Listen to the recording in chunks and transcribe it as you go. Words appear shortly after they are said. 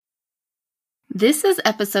This is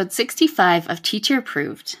episode 65 of Teacher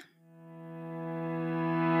Approved.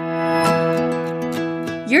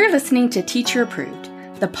 You're listening to Teacher Approved,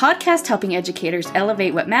 the podcast helping educators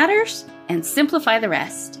elevate what matters and simplify the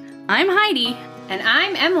rest. I'm Heidi. And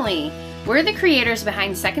I'm Emily. We're the creators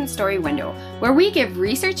behind Second Story Window, where we give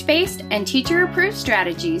research-based and teacher-approved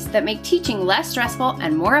strategies that make teaching less stressful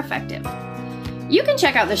and more effective. You can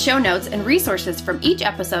check out the show notes and resources from each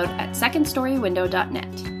episode at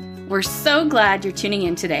secondstorywindow.net. We're so glad you're tuning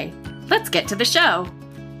in today. Let's get to the show.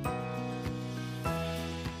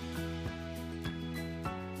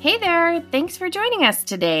 Hey there, thanks for joining us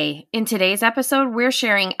today. In today's episode, we're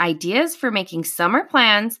sharing ideas for making summer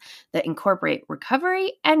plans that incorporate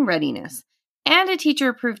recovery and readiness, and a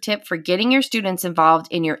teacher-approved tip for getting your students involved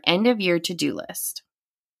in your end-of-year to-do list.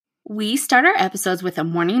 We start our episodes with a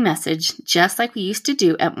morning message, just like we used to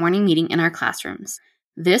do at morning meeting in our classrooms.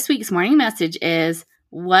 This week's morning message is,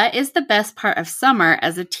 what is the best part of summer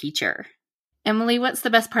as a teacher? Emily, what's the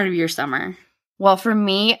best part of your summer? Well, for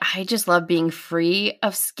me, I just love being free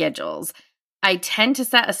of schedules. I tend to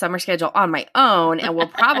set a summer schedule on my own, and we'll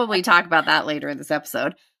probably talk about that later in this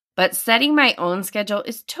episode. But setting my own schedule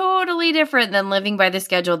is totally different than living by the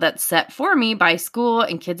schedule that's set for me by school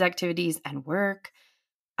and kids' activities and work.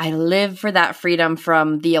 I live for that freedom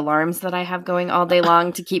from the alarms that I have going all day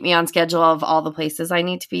long to keep me on schedule of all the places I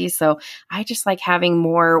need to be. So I just like having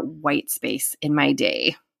more white space in my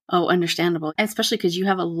day. Oh, understandable. Especially because you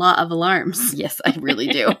have a lot of alarms. Yes, I really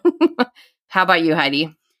do. How about you,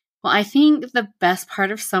 Heidi? Well, I think the best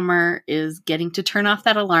part of summer is getting to turn off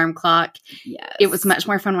that alarm clock. Yes. It was much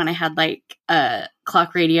more fun when I had like a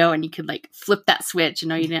clock radio and you could like flip that switch and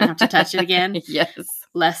know you didn't have to touch it again. Yes.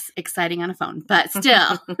 Less exciting on a phone, but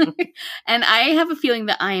still. And I have a feeling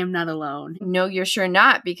that I am not alone. No, you're sure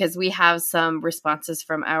not, because we have some responses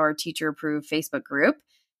from our teacher-approved Facebook group.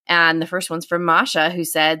 And the first one's from Masha, who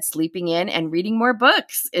said sleeping in and reading more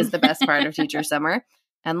books is the best part of teacher summer.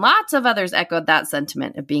 And lots of others echoed that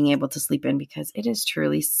sentiment of being able to sleep in because it is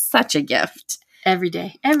truly such a gift. Every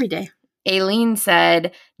day, every day. Aileen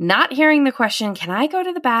said, not hearing the question, can I go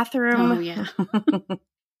to the bathroom? Oh, yeah.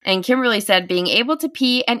 And Kimberly said, being able to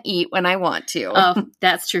pee and eat when I want to. Oh,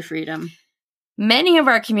 that's true freedom. Many of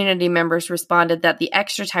our community members responded that the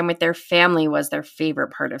extra time with their family was their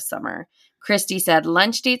favorite part of summer. Christy said,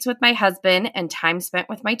 lunch dates with my husband and time spent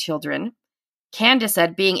with my children. Candace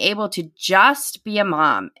said, being able to just be a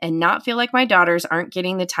mom and not feel like my daughters aren't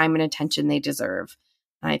getting the time and attention they deserve.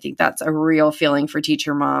 I think that's a real feeling for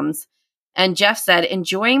teacher moms. And Jeff said,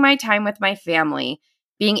 enjoying my time with my family.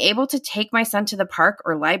 Being able to take my son to the park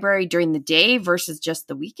or library during the day versus just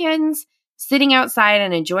the weekends, sitting outside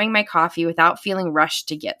and enjoying my coffee without feeling rushed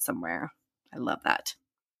to get somewhere. I love that.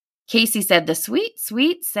 Casey said, the sweet,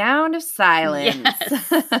 sweet sound of silence.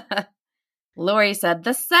 Yes. Lori said,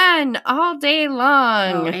 the sun all day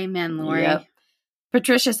long. Oh, amen, Lori. Yep.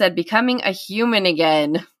 Patricia said, becoming a human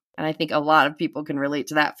again. And I think a lot of people can relate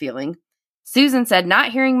to that feeling. Susan said,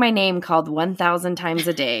 not hearing my name called 1,000 times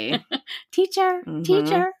a day. Teacher,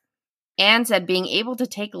 teacher. Anne said, being able to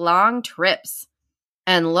take long trips.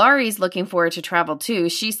 And Laurie's looking forward to travel too.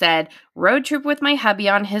 She said, road trip with my hubby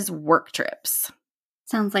on his work trips.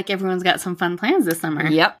 Sounds like everyone's got some fun plans this summer.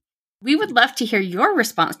 Yep. We would love to hear your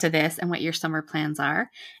response to this and what your summer plans are,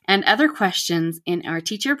 and other questions in our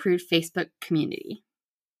teacher-approved Facebook community.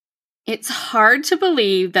 It's hard to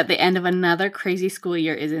believe that the end of another crazy school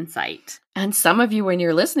year is in sight. And some of you, when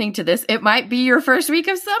you're listening to this, it might be your first week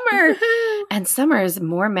of summer. And summer is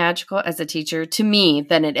more magical as a teacher to me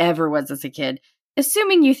than it ever was as a kid,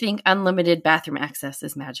 assuming you think unlimited bathroom access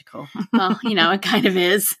is magical. Well, it kind of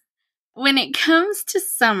is. When it comes to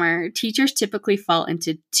summer, teachers typically fall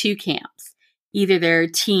into two camps. Either they're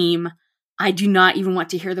team, I do not even want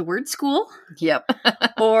to hear the word school. Yep.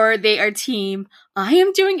 Or they are team, I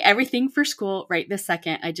am doing everything for school right this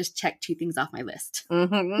second. I just checked 2 things off my list.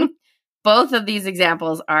 Mm-hmm. Both of these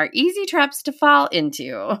examples are easy traps to fall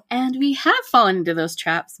into. And we have fallen into those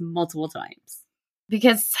traps multiple times.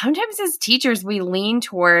 Because sometimes as teachers, we lean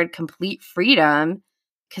toward complete freedom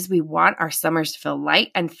because we want our summers to feel light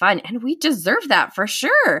and fun, and we deserve that for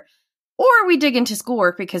sure. Or we dig into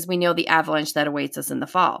schoolwork because we know the avalanche that awaits us in the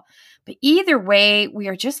fall. But either way, we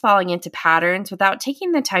are just falling into patterns without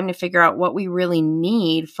taking the time to figure out what we really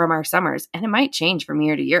need from our summers, and it might change from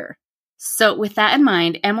year to year. So with that in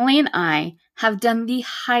mind, Emily and I have done the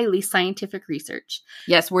highly scientific research.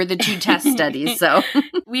 Yes, we're the 2 test studies, so.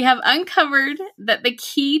 We have uncovered that the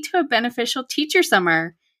key to a beneficial teacher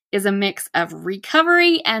summer is a mix of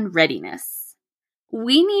recovery and readiness.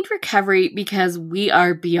 We need recovery because we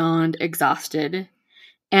are beyond exhausted.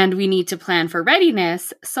 And we need to plan for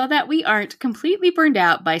readiness so that we aren't completely burned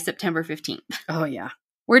out by September 15th. Oh, yeah.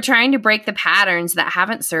 We're trying to break the patterns that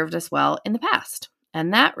haven't served us well in the past,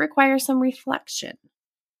 and that requires some reflection.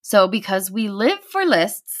 So because we live for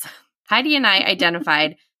lists, Heidi and I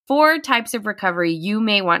identified 4 types of recovery you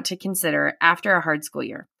may want to consider after a hard school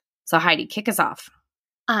year. So Heidi, kick us off.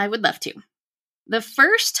 I would love to. The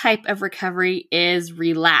first type of recovery is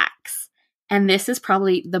relax, and this is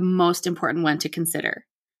probably the most important one to consider.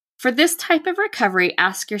 For this type of recovery,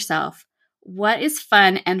 ask yourself, what is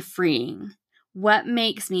fun and freeing? What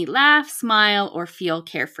makes me laugh, smile, or feel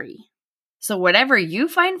carefree? So whatever you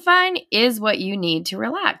find fun is what you need to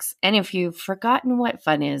relax. And if you've forgotten what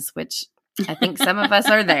fun is, which I think some of us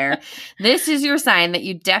are there, this is your sign that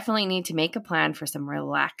you definitely need to make a plan for some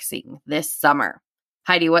relaxing this summer.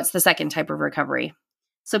 Heidi, what's the second type of recovery?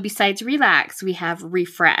 So besides relax, we have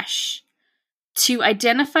refresh. To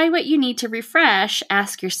identify what you need to refresh,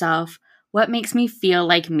 ask yourself, what makes me feel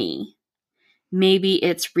like me? Maybe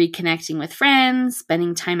it's reconnecting with friends,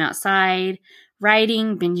 spending time outside,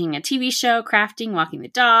 writing, binging a TV show, crafting, walking the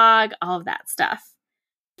dog, all of that stuff.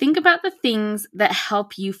 Think about the things that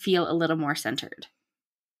help you feel a little more centered.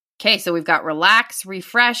 Okay, so we've got relax,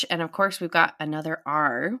 refresh, and of course we've got another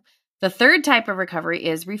R. The third type of recovery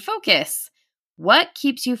is refocus. What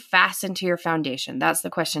keeps you fastened to your foundation? That's the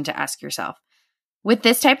question to ask yourself. With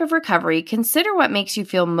this type of recovery, consider what makes you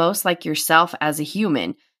feel most like yourself as a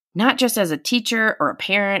human, not just as a teacher or a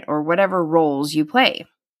parent or whatever roles you play.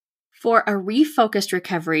 For a refocused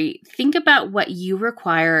recovery, think about what you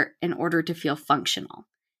require in order to feel functional.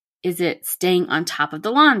 Is it staying on top of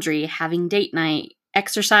the laundry, having date night,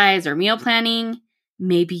 exercise, or meal planning?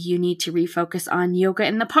 Maybe you need to refocus on yoga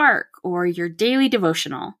in the park or your daily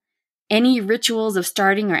devotional. Any rituals of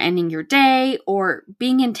starting or ending your day, or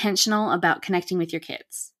being intentional about connecting with your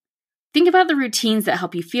kids. Think about the routines that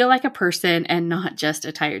help you feel like a person and not just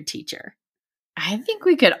a tired teacher. I think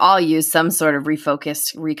we could all use some sort of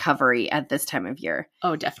refocused recovery at this time of year.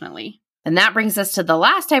 Oh, definitely. And that brings us to the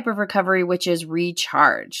last type of recovery, which is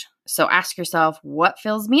recharge. So ask yourself, what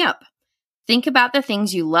fills me up? Think about the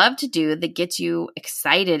things you love to do that gets you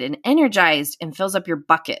excited and energized and fills up your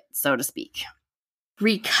bucket, so to speak.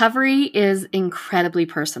 Recovery is incredibly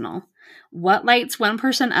personal. What lights one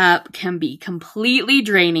person up can be completely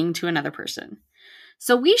draining to another person.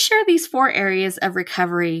 So we share these 4 areas of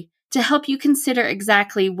recovery to help you consider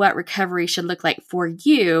exactly what recovery should look like for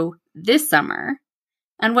you this summer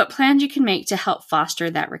and what plans you can make to help foster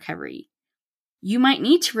that recovery. You might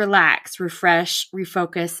need to relax, refresh,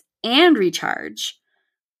 refocus, and recharge,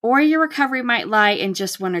 or your recovery might lie in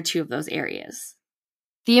just 1 or 2 of those areas.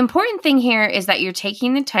 The important thing here is that you're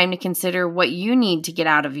taking the time to consider what you need to get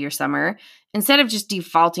out of your summer instead of just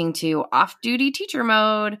defaulting to off-duty teacher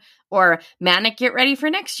mode or manic get ready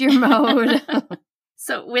for next year mode.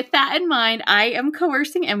 So with that in mind, I am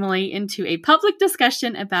coercing Emily into a public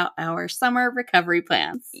discussion about our summer recovery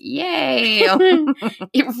plans. Yay!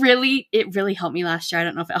 It really helped me last year. I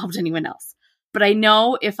don't know if it helped anyone else. But I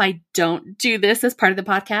know if I don't do this as part of the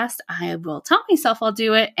podcast, I will tell myself I'll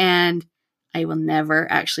do it and I will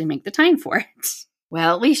never actually make the time for it.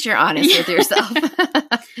 Well, at least you're honest with yourself.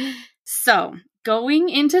 So going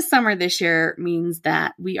into summer this year means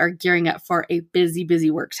that we are gearing up for a busy,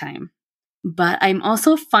 busy work time. But I'm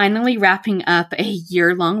also finally wrapping up a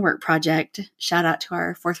year-long work project. Shout out to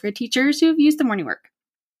our 4th grade teachers who have used the morning work.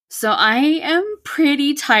 So I am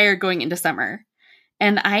pretty tired going into summer.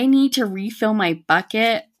 And I need to refill my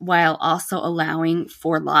bucket while also allowing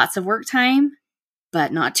for lots of work time,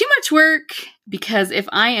 but not too much work, because if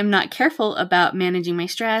I am not careful about managing my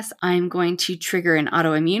stress, I'm going to trigger an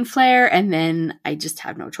autoimmune flare, and then I just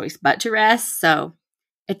have no choice but to rest. So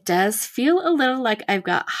it does feel a little like I've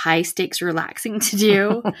got high stakes relaxing to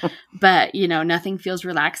do, but nothing feels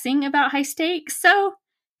relaxing about high stakes. So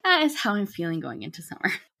that is how I'm feeling going into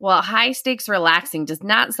summer. Well, high stakes relaxing does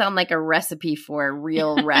not sound like a recipe for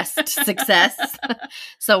real rest success.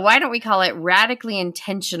 So why don't we call it radically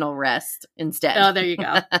intentional rest instead? Oh, there you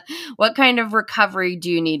go. What kind of recovery do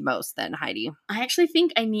you need most then, Heidi? I actually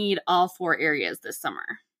think I need all 4 areas this summer.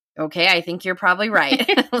 Okay, I think you're probably right.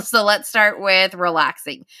 So let's start with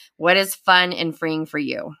relaxing. What is fun and freeing for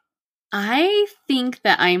you? I think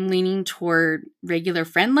that I'm leaning toward regular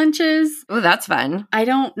friend lunches. Oh, that's fun. I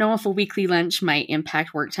don't know if a weekly lunch might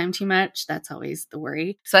impact work time too much. That's always the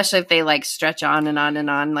worry. Especially if they stretch on and on and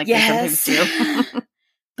on like they sometimes do.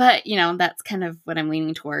 But, that's kind of what I'm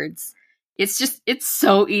leaning towards. It's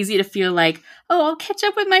so easy to feel like, oh, I'll catch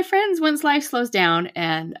up with my friends once life slows down.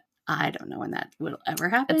 And I don't know when that will ever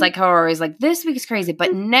happen. It's like how we're always like, this week's crazy,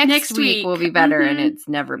 but next week will be better, and it's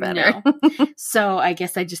never better. No. So I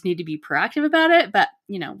guess I just need to be proactive about it, but,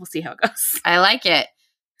 we'll see how it goes. I like it.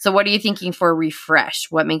 So what are you thinking for refresh?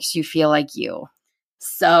 What makes you feel like you?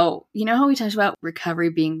 So, how we talked about recovery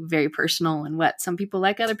being very personal and what some people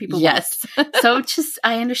like, other people yes. won't. So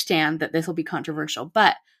I understand that this will be controversial,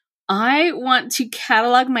 but I want to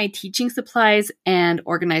catalog my teaching supplies and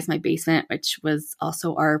organize my basement, which was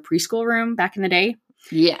also our preschool room back in the day.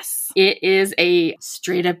 Yes. It is a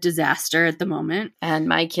straight up disaster at the moment. And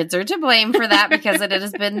my kids are to blame for that because it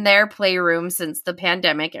has been their playroom since the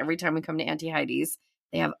pandemic. Every time we come to Auntie Heidi's,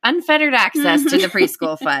 they have unfettered access to the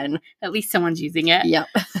preschool fun. At least someone's using it. Yep.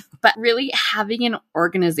 But really having an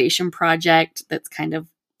organization project that's kind of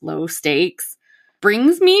low stakes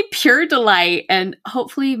brings me pure delight, and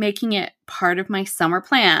hopefully making it part of my summer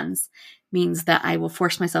plans means that I will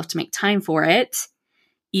force myself to make time for it,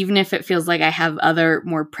 even if it feels like I have other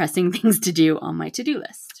more pressing things to do on my to-do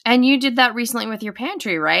list. And you did that recently with your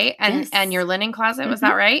pantry, right? And yes. And your linen closet, was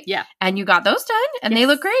that right? Yeah. And you got those done, and they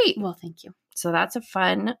look great. Well, thank you. So that's a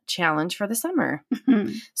fun challenge for the summer.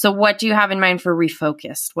 So what do you have in mind for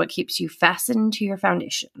refocused? What keeps you fastened to your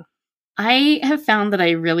foundation? I have found that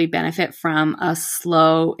I really benefit from a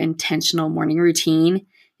slow, intentional morning routine.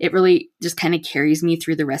 It really just kind of carries me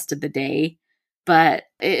through the rest of the day. But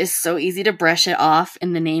it is so easy to brush it off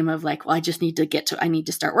in the name of like, well, I need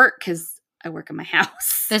to start work because I work in my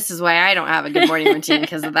house. This is why I don't have a good morning routine,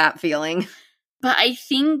 because of that feeling. But I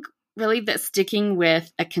think really that sticking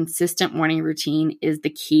with a consistent morning routine is the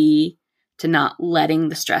key to not letting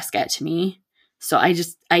the stress get to me. So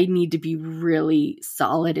I need to be really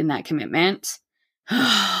solid in that commitment.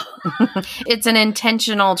 It's an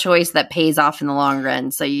intentional choice that pays off in the long run.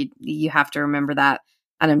 So you have to remember that.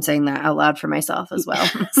 And I'm saying that out loud for myself as well.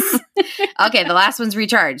 Yes. Okay, the last one's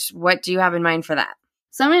recharge. What do you have in mind for that?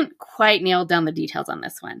 So I haven't quite nailed down the details on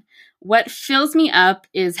this one. What fills me up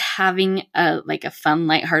is having a fun,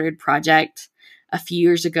 lighthearted project. A few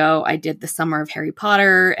years ago, I did the summer of Harry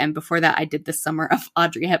Potter, and before that, I did the summer of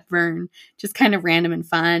Audrey Hepburn, just kind of random and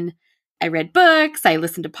fun. I read books, I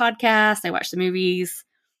listened to podcasts, I watched the movies,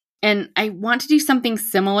 and I want to do something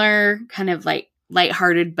similar, kind of like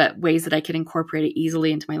lighthearted, but ways that I could incorporate it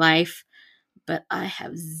easily into my life. But I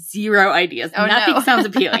have zero ideas. Oh, Nothing sounds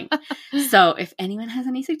appealing. So if anyone has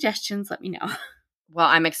any suggestions, let me know. Well,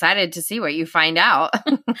 I'm excited to see what you find out.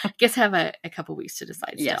 I guess I have a couple weeks to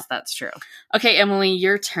decide. Yes, that's true. Okay, Emily,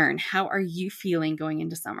 your turn. How are you feeling going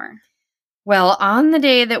into summer? Well, on the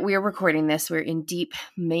day that we're recording this, we're in deep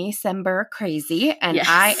Maycember crazy, and yes.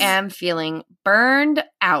 I am feeling burned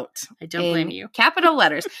out. I don't blame you. Capital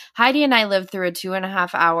letters. Heidi and I lived through a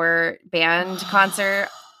 2.5-hour band concert,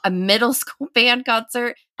 a middle school band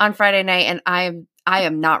concert on Friday night, and I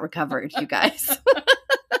am not recovered, you guys.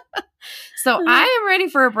 So I am ready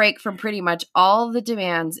for a break from pretty much all the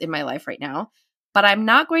demands in my life right now, but I'm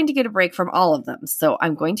not going to get a break from all of them. So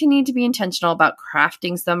I'm going to need to be intentional about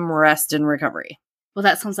crafting some rest and recovery. Well,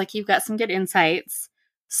 that sounds like you've got some good insights.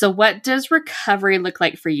 So what does recovery look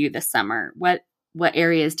like for you this summer? What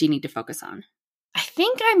areas do you need to focus on? I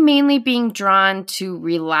think I'm mainly being drawn to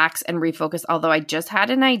relax and refocus, although I just had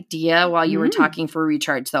an idea while you were talking for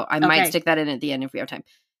recharge. So I might stick that in at the end if we have time.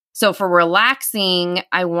 So for relaxing,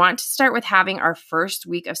 I want to start with having our first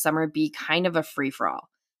week of summer be kind of a free-for-all,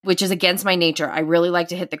 which is against my nature. I really like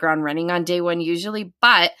to hit the ground running on day one usually,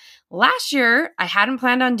 but last year I hadn't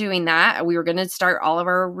planned on doing that. We were going to start all of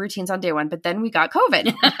our routines on day one, but then we got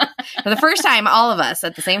COVID. For the first time, all of us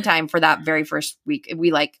at the same time for that very first week,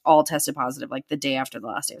 we all tested positive the day after the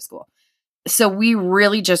last day of school. So we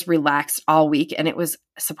really just relaxed all week, and it was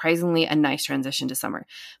surprisingly a nice transition to summer.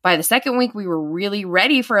 By the second week, we were really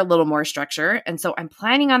ready for a little more structure. And so I'm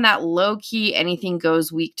planning on that low-key anything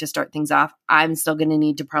goes week to start things off. I'm still going to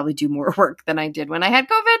need to probably do more work than I did when I had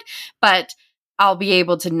COVID, but I'll be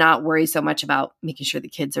able to not worry so much about making sure the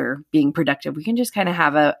kids are being productive. We can just kind of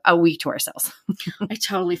have a week to ourselves. I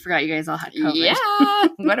totally forgot you guys all had COVID. Yeah.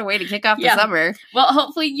 What a way to kick off the summer. Well,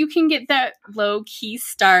 hopefully you can get that low-key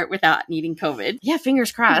start without needing COVID. Yeah,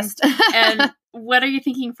 fingers crossed. And what are you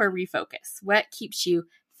thinking for refocus? What keeps you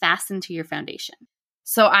fastened to your foundation?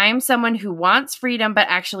 So I'm someone who wants freedom, but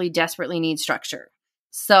actually desperately needs structure.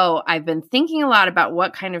 So I've been thinking a lot about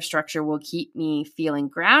what kind of structure will keep me feeling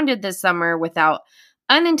grounded this summer without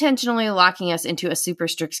unintentionally locking us into a super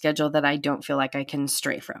strict schedule that I don't feel like I can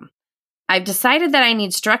stray from. I've decided that I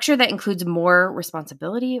need structure that includes more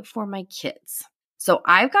responsibility for my kids. So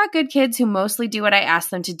I've got good kids who mostly do what I ask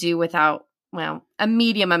them to do without, a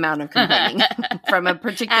medium amount of complaining from a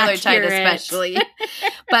particular child especially.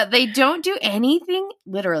 But they don't do anything,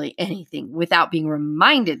 literally anything, without being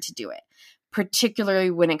reminded to do it,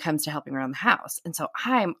 particularly when it comes to helping around the house. And so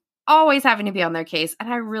I'm always having to be on their case, and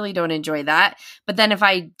I really don't enjoy that. But then if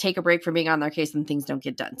I take a break from being on their case, then things don't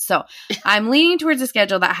get done. So I'm leaning towards a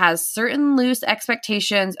schedule that has certain loose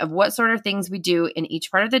expectations of what sort of things we do in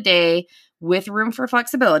each part of the day with room for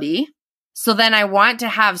flexibility. So then I want to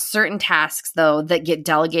have certain tasks, though, that get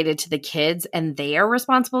delegated to the kids, and they are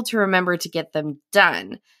responsible to remember to get them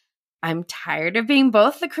done. I'm tired of being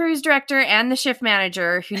both the cruise director and the shift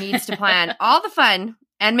manager who needs to plan all the fun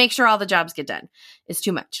and make sure all the jobs get done. It's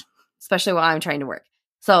too much, especially while I'm trying to work.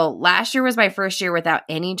 So last year was my first year without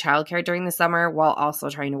any childcare during the summer while also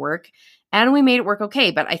trying to work. And we made it work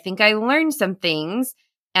okay, but I think I learned some things.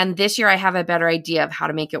 And this year I have a better idea of how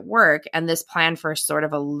to make it work. And this plan for sort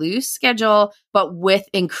of a loose schedule, but with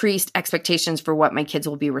increased expectations for what my kids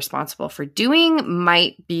will be responsible for doing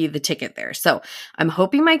might be the ticket there. So I'm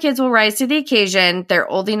hoping my kids will rise to the occasion. They're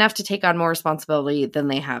old enough to take on more responsibility than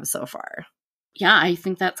they have so far. Yeah, I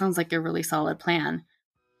think that sounds like a really solid plan.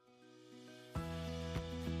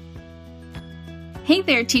 Hey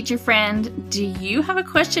there, teacher friend. Do you have a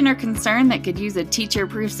question or concern that could use a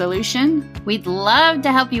teacher-proof solution? We'd love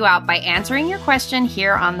to help you out by answering your question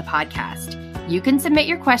here on the podcast. You can submit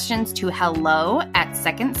your questions to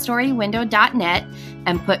hello@secondstorywindow.net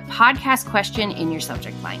and put podcast question in your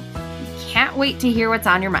subject line. We can't wait to hear what's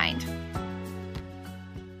on your mind.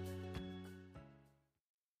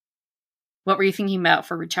 What were you thinking about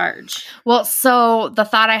for recharge? Well, so the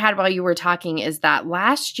thought I had while you were talking is that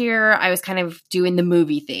last year I was kind of doing the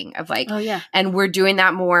movie thing of like, Oh, yeah. and we're doing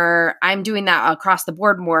that more. I'm doing that across the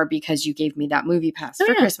board more because you gave me that movie pass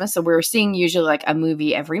for Christmas. So we're seeing usually like a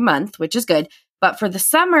movie every month, which is good. But for the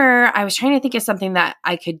summer, I was trying to think of something that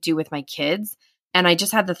I could do with my kids. And I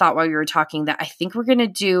just had the thought while you were talking that I think we're going to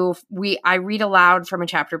do, I read aloud from a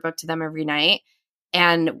chapter book to them every night.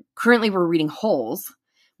 And currently we're reading Holes,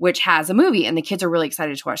 which has a movie, and the kids are really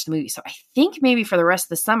excited to watch the movie. So I think maybe for the rest of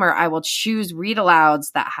the summer, I will choose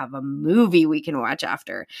read-alouds that have a movie we can watch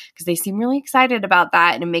after, because they seem really excited about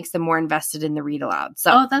that, and it makes them more invested in the read-aloud.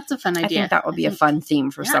 So that's a fun idea. I think that will be a fun theme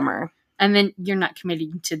for summer. And then you're not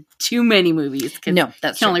committing to too many movies, because no,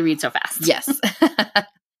 that's you can only read so fast. Yes.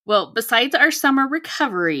 Well, besides our summer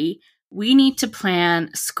recovery, we need to plan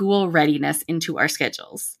school readiness into our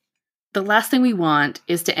schedules. The last thing we want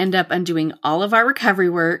is to end up undoing all of our recovery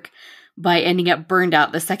work by ending up burned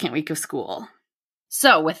out the second week of school.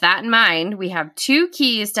 So with that in mind, we have 2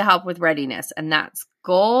 keys to help with readiness, and that's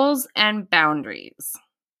goals and boundaries.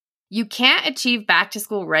 You can't achieve back to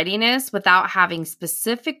school readiness without having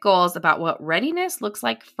specific goals about what readiness looks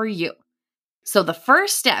like for you. So the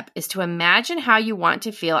first step is to imagine how you want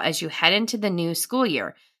to feel as you head into the new school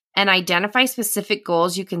year and identify specific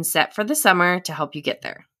goals you can set for the summer to help you get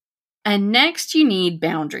there. And next, you need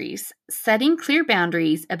boundaries. Setting clear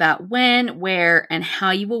boundaries about when, where, and how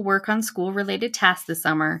you will work on school-related tasks this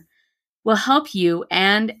summer will help you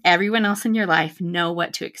and everyone else in your life know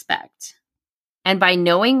what to expect. And by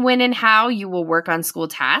knowing when and how you will work on school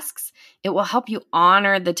tasks, it will help you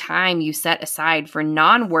honor the time you set aside for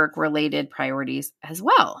non-work-related priorities as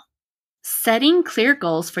well. Setting clear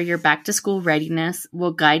goals for your back-to-school readiness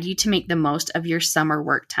will guide you to make the most of your summer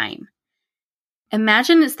work time.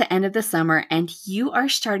 Imagine it's the end of the summer and you are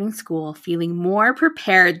starting school feeling more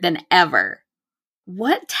prepared than ever.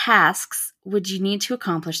 What tasks would you need to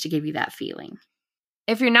accomplish to give you that feeling?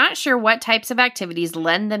 If you're not sure what types of activities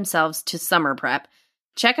lend themselves to summer prep,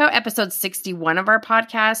 check out episode 61 of our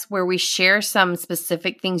podcast where we share some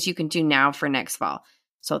specific things you can do now for next fall.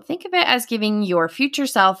 So think of it as giving your future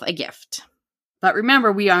self a gift. But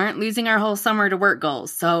remember, we aren't losing our whole summer to work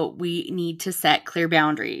goals, so we need to set clear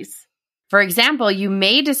boundaries. For example, you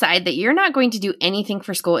may decide that you're not going to do anything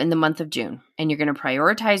for school in the month of June, and you're going to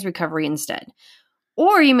prioritize recovery instead.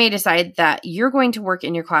 Or you may decide that you're going to work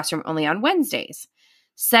in your classroom only on Wednesdays.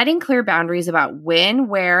 Setting clear boundaries about when,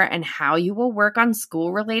 where, and how you will work on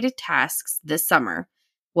school-related tasks this summer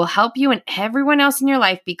will help you and everyone else in your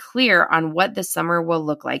life be clear on what the summer will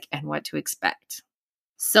look like and what to expect.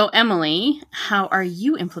 So, Emily, how are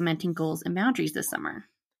you implementing goals and boundaries this summer?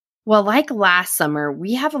 Well, like last summer,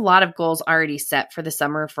 we have a lot of goals already set for the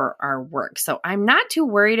summer for our work. So I'm not too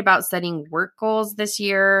worried about setting work goals this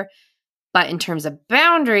year. But in terms of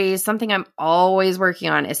boundaries, something I'm always working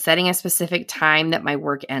on is setting a specific time that my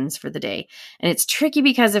work ends for the day. And it's tricky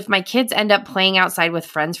because if my kids end up playing outside with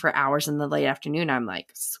friends for hours in the late afternoon, I'm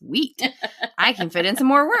like, sweet, I can fit in some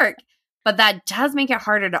more work. But that does make it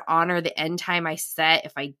harder to honor the end time I set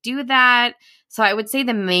if I do that. So I would say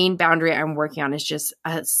the main boundary I'm working on is just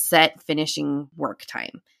a set finishing work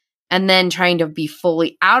time. and then trying to be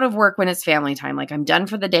fully out of work when it's family time. Like, I'm done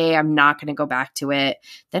for the day. I'm not going to go back to it.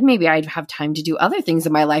 Then maybe I'd have time to do other things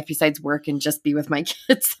in my life besides work and just be with my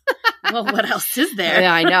kids. Well, what else is there?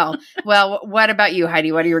 Yeah, I know. Well, what about you,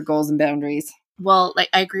 Heidi? What are your goals and boundaries? Well, like,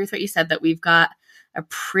 I agree with what you said, that we've got a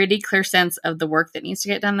pretty clear sense of the work that needs to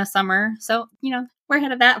get done this summer. So, we're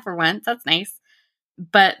ahead of that for once. That's nice.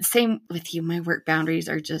 But same with you, my work boundaries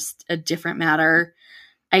are just a different matter.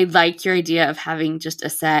 I like your idea of having just a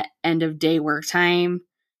set end of day work time,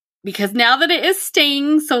 because now that it is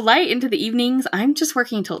staying so light into the evenings, I'm just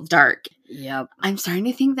working until it's dark. Yep. I'm starting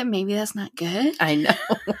to think that maybe that's not good. I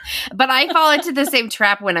know. But I fall into the same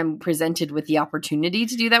trap when I'm presented with the opportunity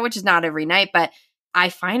to do that, which is not every night. But I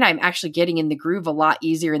find I'm actually getting in the groove a lot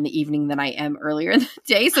easier in the evening than I am earlier in the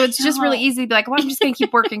day. So it's just really easy to be like, well, I'm just going to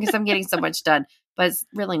keep working because I'm getting so much done. But it's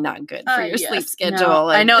really not good for your sleep schedule. No,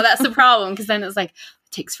 I know that's the problem, because then it's like,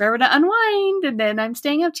 it takes forever to unwind, and then I'm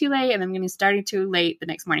staying up too late, and I'm going to start too late the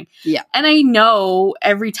next morning. Yeah. And I know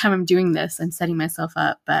every time I'm doing this, I'm setting myself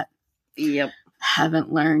up, but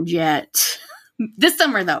haven't learned yet. This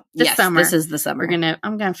summer, though. This is the summer.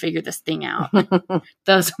 I'm gonna figure this thing out.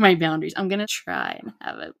 Those are my boundaries. I'm gonna try and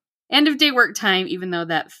have an end of day work time, even though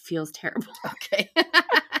that feels terrible. Okay.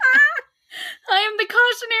 I am the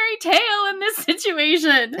cautionary tale in this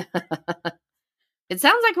situation. It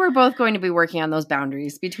sounds like we're both going to be working on those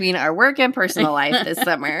boundaries between our work and personal life this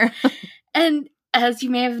summer. And as you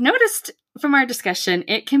may have noticed from our discussion,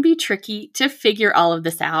 it can be tricky to figure all of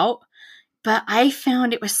this out. But I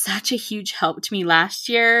found it was such a huge help to me last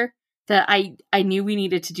year that I knew we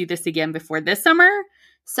needed to do this again before this summer.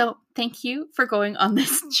 So thank you for going on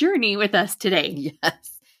this journey with us today.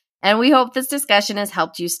 Yes. And we hope this discussion has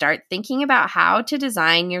helped you start thinking about how to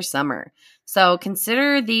design your summer. So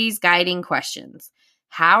consider these guiding questions.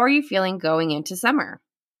 How are you feeling going into summer?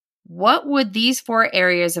 What would these 4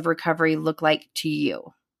 areas of recovery look like to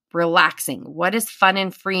you? Relaxing. What is fun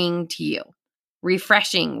and freeing to you?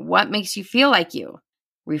 Refreshing. What makes you feel like you?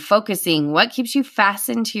 Refocusing. What keeps you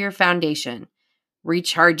fastened to your foundation?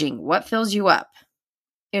 Recharging. What fills you up?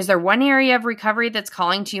 Is there one area of recovery that's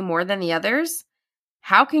calling to you more than the others?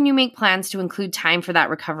 How can you make plans to include time for that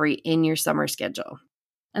recovery in your summer schedule?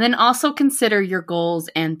 And then also consider your goals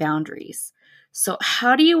and boundaries. So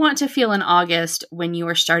how do you want to feel in August when you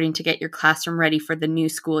are starting to get your classroom ready for the new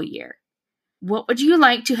school year? What would you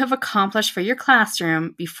like to have accomplished for your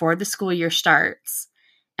classroom before the school year starts?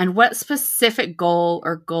 And what specific goal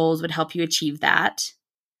or goals would help you achieve that?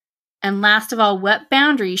 And last of all, what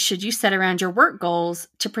boundaries should you set around your work goals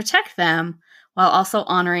to protect them while also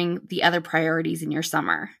honoring the other priorities in your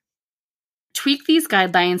summer? Tweak these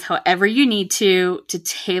guidelines however you need to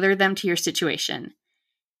tailor them to your situation.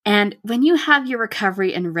 And when you have your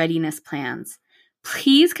recovery and readiness plans,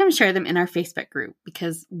 please come share them in our Facebook group,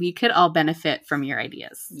 because we could all benefit from your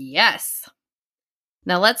ideas. Yes.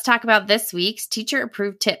 Now let's talk about this week's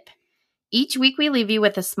teacher-approved tip. Each week we leave you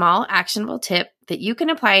with a small actionable tip that you can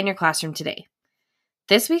apply in your classroom today.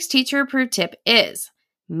 This week's teacher-approved tip is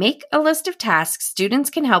make a list of tasks students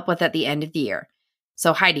can help with at the end of the year.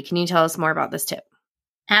 So Heidi, can you tell us more about this tip?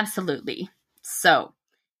 Absolutely. So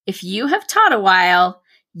if you have taught a while,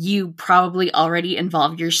 you probably already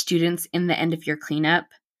involved your students in the end of year cleanup.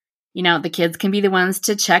 The kids can be the ones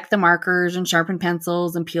to check the markers and sharpen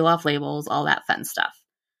pencils and peel off labels, all that fun stuff.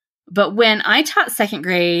 But when I taught second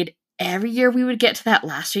grade, every year we would get to that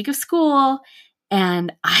last week of school,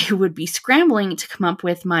 and I would be scrambling to come up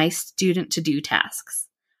with my student to-do tasks.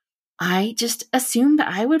 I just assumed that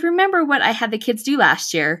I would remember what I had the kids do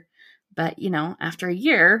last year. But, after a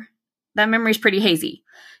year, that memory is pretty hazy.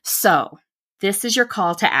 So this is your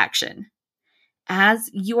call to action. As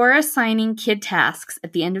you're assigning kid tasks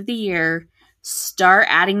at the end of the year, start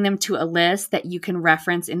adding them to a list that you can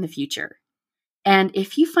reference in the future. And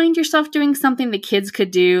if you find yourself doing something the kids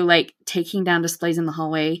could do, like taking down displays in the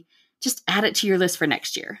hallway, just add it to your list for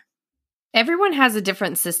next year. Everyone has a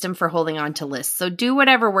different system for holding on to lists, so do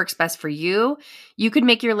whatever works best for you. You could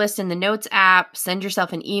make your list in the Notes app, send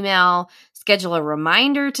yourself an email, schedule a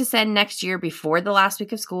reminder to send next year before the last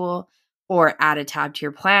week of school, or add a tab to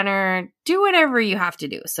your planner. Do whatever you have to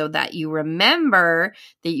do so that you remember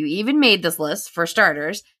that you even made this list, for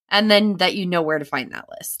starters, and then that you know where to find that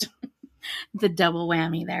list. The double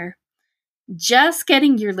whammy there. Just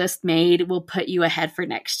getting your list made will put you ahead for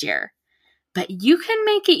next year. But you can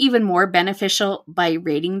make it even more beneficial by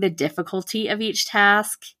rating the difficulty of each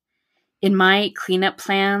task. In my cleanup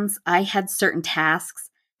plans, I had certain tasks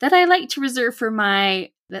that I like to reserve for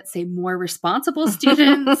my, let's say, more responsible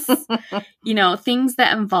students. Things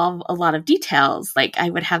that involve a lot of details. Like I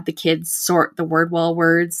would have the kids sort the word wall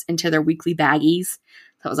words into their weekly baggies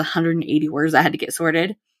That was 180 words that had to get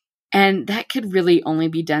sorted. And that could really only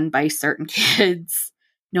be done by certain kids,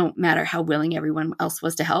 no matter how willing everyone else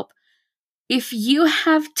was to help. If you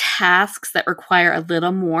have tasks that require a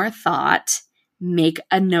little more thought, make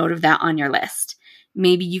a note of that on your list.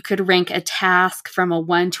 Maybe you could rank a task from a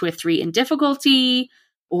 1 to a 3 in difficulty,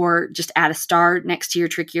 or just add a star next to your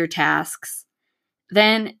trickier tasks.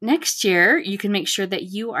 Then next year, you can make sure that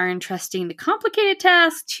you are entrusting the complicated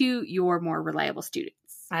tasks to your more reliable students.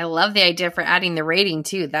 I love the idea for adding the rating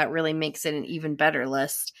too. That really makes it an even better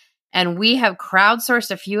list. And we have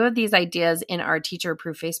crowdsourced a few of these ideas in our teacher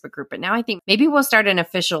approved Facebook group. But now I think maybe we'll start an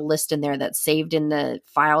official list in there that's saved in the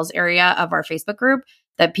files area of our Facebook group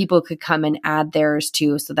that people could come and add theirs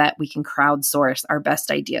to, so that we can crowdsource our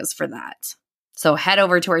best ideas for that. So head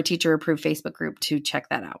over to our teacher approved Facebook group to check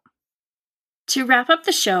that out. To wrap up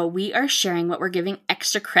the show, we are sharing what we're giving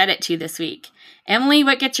extra credit to this week. Emily,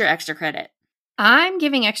 what gets your extra credit? I'm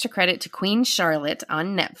giving extra credit to Queen Charlotte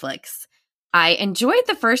on Netflix. I enjoyed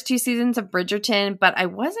the first 2 seasons of Bridgerton, but I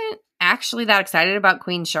wasn't actually that excited about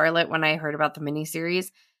Queen Charlotte when I heard about the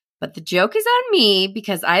miniseries. But the joke is on me,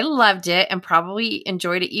 because I loved it and probably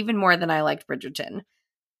enjoyed it even more than I liked Bridgerton.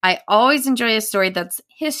 I always enjoy a story that's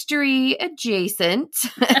history adjacent.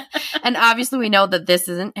 And obviously we know that this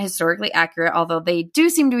isn't historically accurate, although they do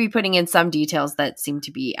seem to be putting in some details that seem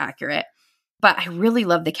to be accurate. But I really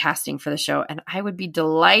love the casting for the show, and I would be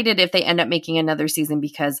delighted if they end up making another season,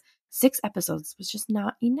 because 6 episodes was just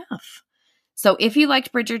not enough. So if you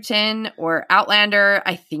liked Bridgerton or Outlander,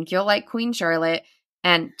 I think you'll like Queen Charlotte.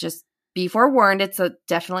 And just be forewarned, it's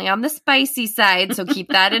definitely on the spicy side, so keep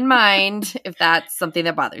that in mind if that's something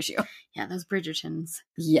that bothers you. Yeah, those Bridgertons.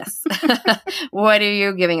 Yes. What are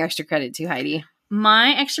you giving extra credit to, Heidi?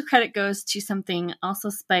 My extra credit goes to something also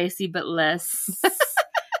spicy, but less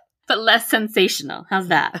sensational. How's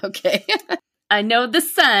that? Okay. I know The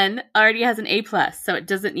Sun already has an A+, so it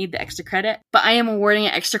doesn't need the extra credit, but I am awarding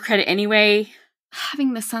it extra credit anyway.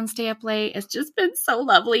 Having The Sun stay up late has just been so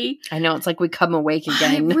lovely. I know, it's like we come awake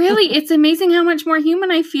again. It's amazing how much more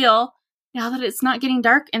human I feel now that it's not getting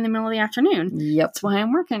dark in the middle of the afternoon. Yep. That's why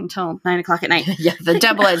I'm working until 9 o'clock at night. Yeah, the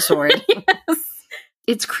double-edged sword. Yes.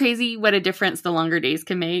 It's crazy what a difference the longer days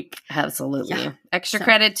can make. Absolutely. Yeah. Extra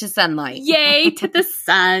credit to sunlight. Yay to the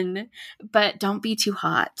sun. But don't be too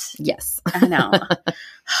hot. Yes. I know.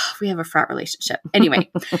 We have a fraught relationship.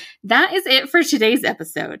 Anyway, that is it for today's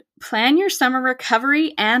episode. Plan your summer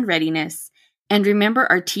recovery and readiness. And remember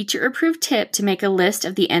our teacher-approved tip to make a list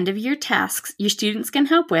of the end-of-year tasks your students can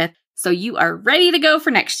help with, so you are ready to go for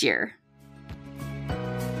next year.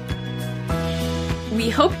 We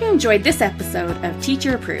hope you enjoyed this episode of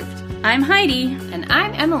Teacher Approved. I'm Heidi. And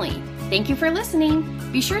I'm Emily. Thank you for listening.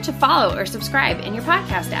 Be sure to follow or subscribe in your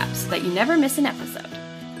podcast apps so that you never miss an episode.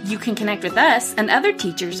 You can connect with us and other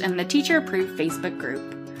teachers in the Teacher Approved Facebook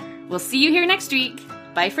group. We'll see you here next week.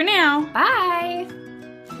 Bye for now. Bye.